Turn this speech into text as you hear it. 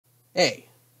A.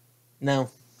 Now,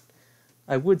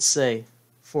 I would say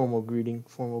formal greeting,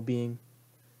 formal being,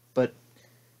 but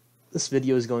this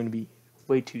video is going to be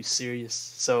way too serious,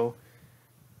 so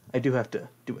I do have to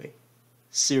do a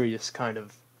serious kind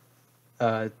of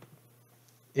uh,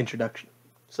 introduction.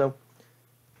 So,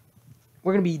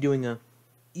 we're going to be doing a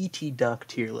ET Doc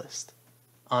tier list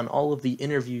on all of the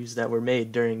interviews that were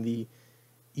made during the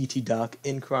ET Doc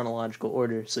in chronological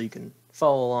order, so you can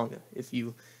follow along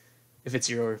if it's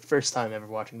your first time ever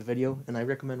watching the video, and I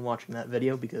recommend watching that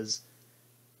video because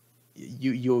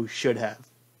you should have.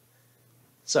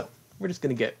 So, we're just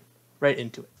going to get right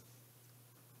into it.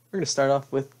 We're going to start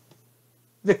off with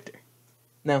Victor.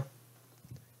 Now,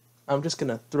 I'm just going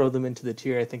to throw them into the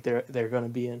tier I think they're going to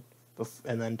be in,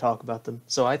 and then talk about them.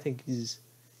 So I think he's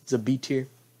a B tier,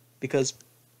 because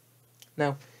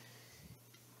now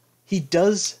he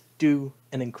does do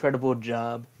an incredible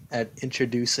job at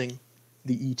introducing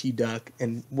the ET Doc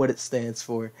and what it stands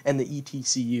for, and the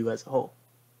ETCU as a whole.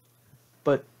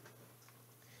 But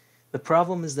the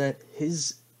problem is that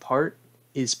his part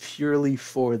is purely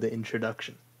for the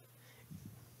introduction.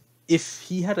 If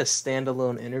he had a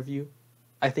standalone interview,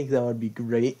 I think that would be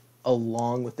great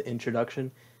along with the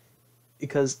introduction,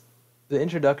 because the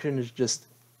introduction is just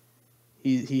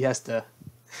he has to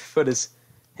put his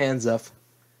hands up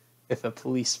if a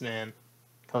policeman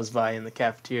comes by in the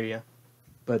cafeteria.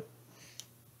 But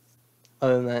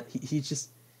other than that, he just,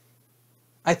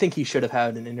 I think he should have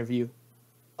had an interview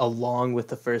along with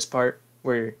the first part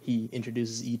where he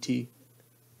introduces E.T.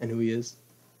 and who he is.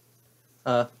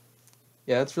 Yeah,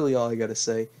 that's really all I gotta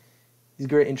say. He's a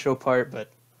great intro part, but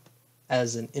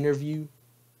as an interview,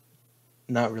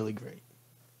 not really great.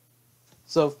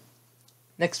 So,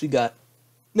 next we got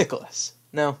Nicholas.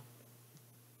 Now,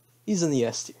 he's in the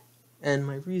S tier, and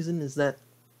my reason is that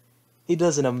he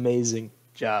does an amazing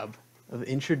job of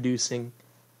introducing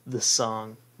the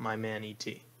song My Man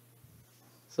E.T.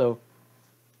 So,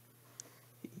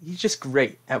 he's just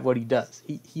great at what he does.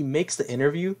 He makes the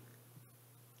interview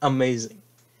amazing.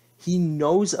 He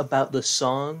knows about the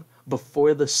song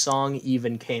before the song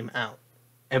even came out,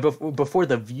 and before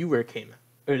the viewer came out,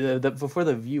 or before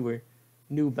the viewer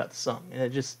knew about the song,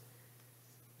 and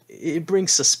it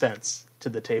brings suspense to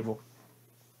the table.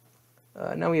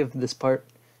 Now we have this part,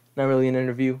 not really an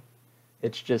interview.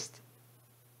 It's just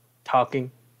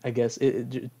talking, I guess.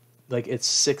 Like it's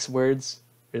 6 words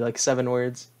or like 7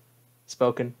 words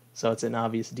spoken, so it's an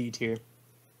obvious D tier.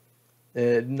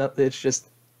 It's just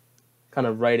kind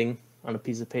of writing on a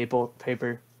piece of paper,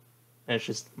 and it's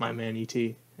just My Man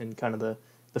E.T. and kind of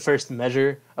the first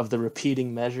measure of the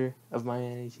repeating measure of My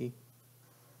Man E.T.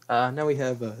 Now we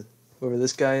have whoever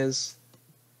this guy is.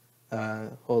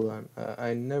 Hold on,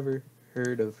 I never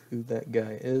heard of who that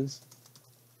guy is,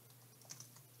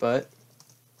 but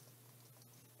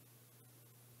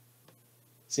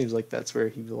seems like that's where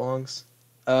he belongs.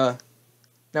 Now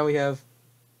we have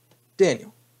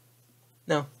Daniel.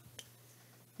 Now,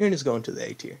 you're just going to the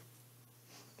A tier.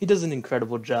 He does an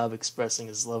incredible job expressing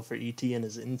his love for E.T. and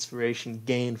his inspiration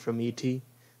gained from E.T.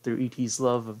 through E.T.'s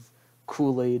love of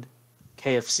Kool-Aid,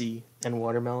 KFC, and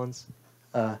watermelons.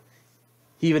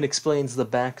 He even explains the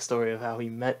backstory of how he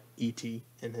met E.T.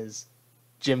 in his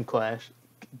gym class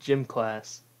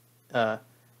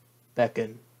back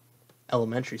in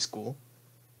elementary school.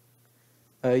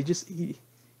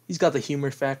 He's got the humor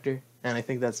factor, and I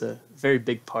think that's a very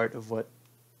big part of what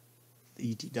the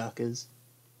E.T. Doc is.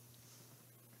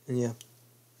 And yeah,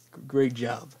 great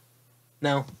job.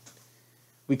 Now,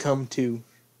 we come to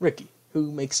Ricky,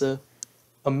 who makes a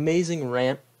amazing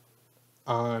rant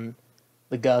on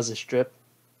the Gaza Strip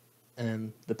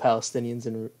and the Palestinians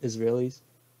and Israelis,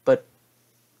 but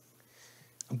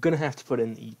I'm gonna have to put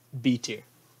in the B tier,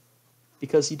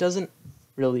 because he doesn't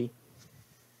really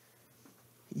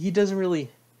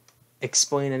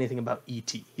explain anything about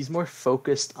E.T. He's more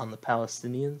focused on the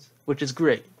Palestinians, which is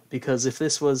great, because if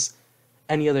this was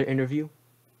any other interview,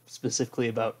 specifically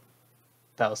about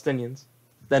Palestinians,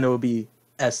 then it would be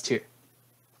S tier.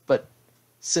 But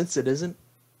since it isn't,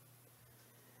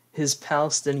 his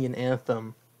Palestinian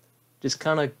anthem just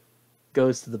kind of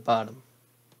goes to the bottom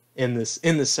in this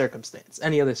circumstance.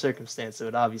 Any other circumstance, it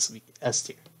would obviously be S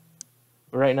tier.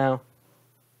 But right now,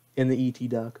 in the E.T.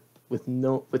 Doc, with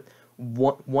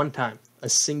one time, a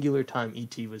singular time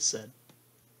E.T. was said,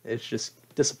 it's just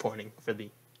disappointing for the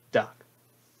Doc.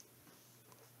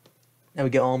 Now we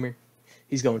get Almer.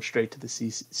 He's going straight to the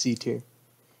C tier.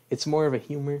 It's more of a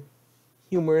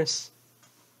humorous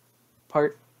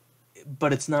part,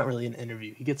 but it's not really an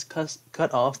interview. He gets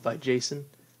cut off by Jason,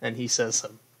 and he says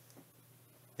some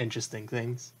interesting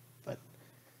things. But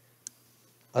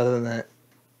other than that,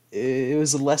 it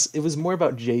was less. It was more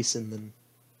about Jason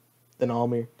than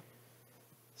Almir.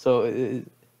 So it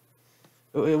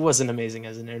wasn't amazing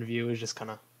as an interview. It was just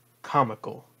kind of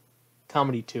comical,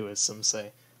 comedy too, as some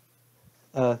say.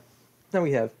 Now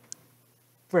we have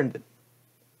Brendan.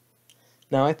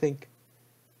 Now I think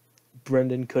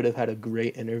Brendan could have had a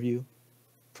great interview,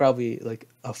 probably like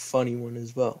a funny one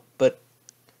as well. But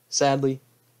sadly,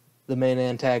 the main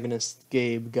antagonist,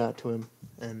 Gabe, got to him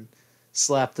and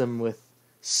slapped him with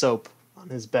soap on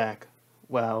his back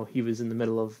while he was in the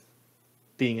middle of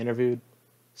being interviewed.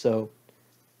 So,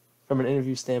 from an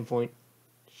interview standpoint,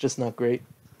 it's just not great.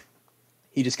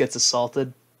 He just gets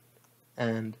assaulted,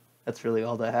 and that's really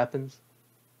all that happens.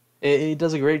 It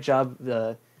does a great job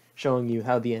showing you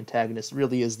how the antagonist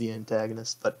really is the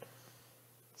antagonist, but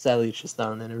sadly it's just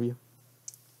not an interview.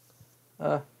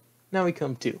 Now we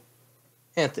come to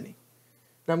Anthony.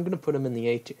 Now I'm going to put him in the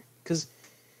A tier, because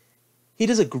he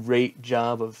does a great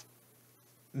job of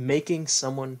making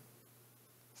someone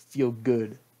feel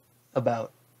good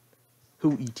about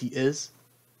who E.T. is.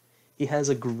 He has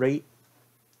a great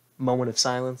moment of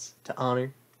silence to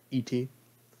honor E.T.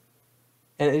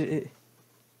 And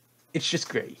it's just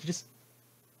great.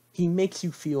 He makes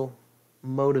you feel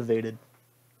motivated,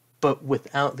 but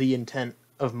without the intent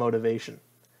of motivation.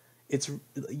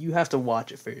 You have to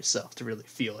watch it for yourself to really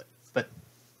feel it. But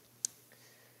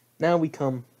now we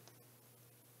come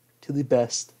to the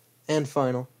best and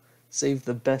final, save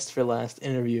the best for last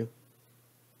interview.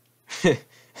 and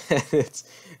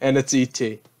it's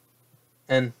E.T.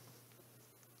 And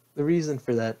the reason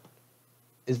for that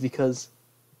is because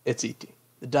it's E.T.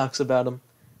 The doc's about him.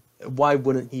 Why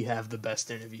wouldn't he have the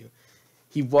best interview?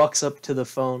 He walks up to the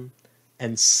phone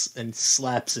and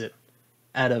slaps it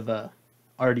out of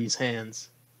Artie's hands.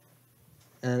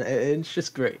 And it's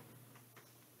just great.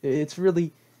 It's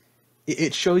really...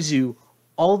 It shows you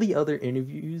all the other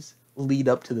interviews lead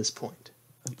up to this point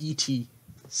of E.T.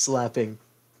 slapping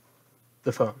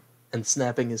the phone and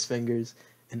snapping his fingers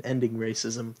and ending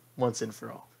racism once and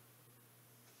for all.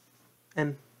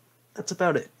 And that's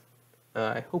about it.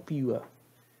 I hope you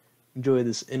enjoy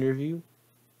this interview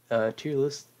tier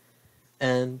list,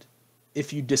 and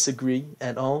if you disagree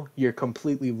at all, you're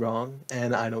completely wrong,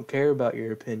 and I don't care about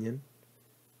your opinion.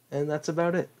 And that's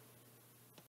about it.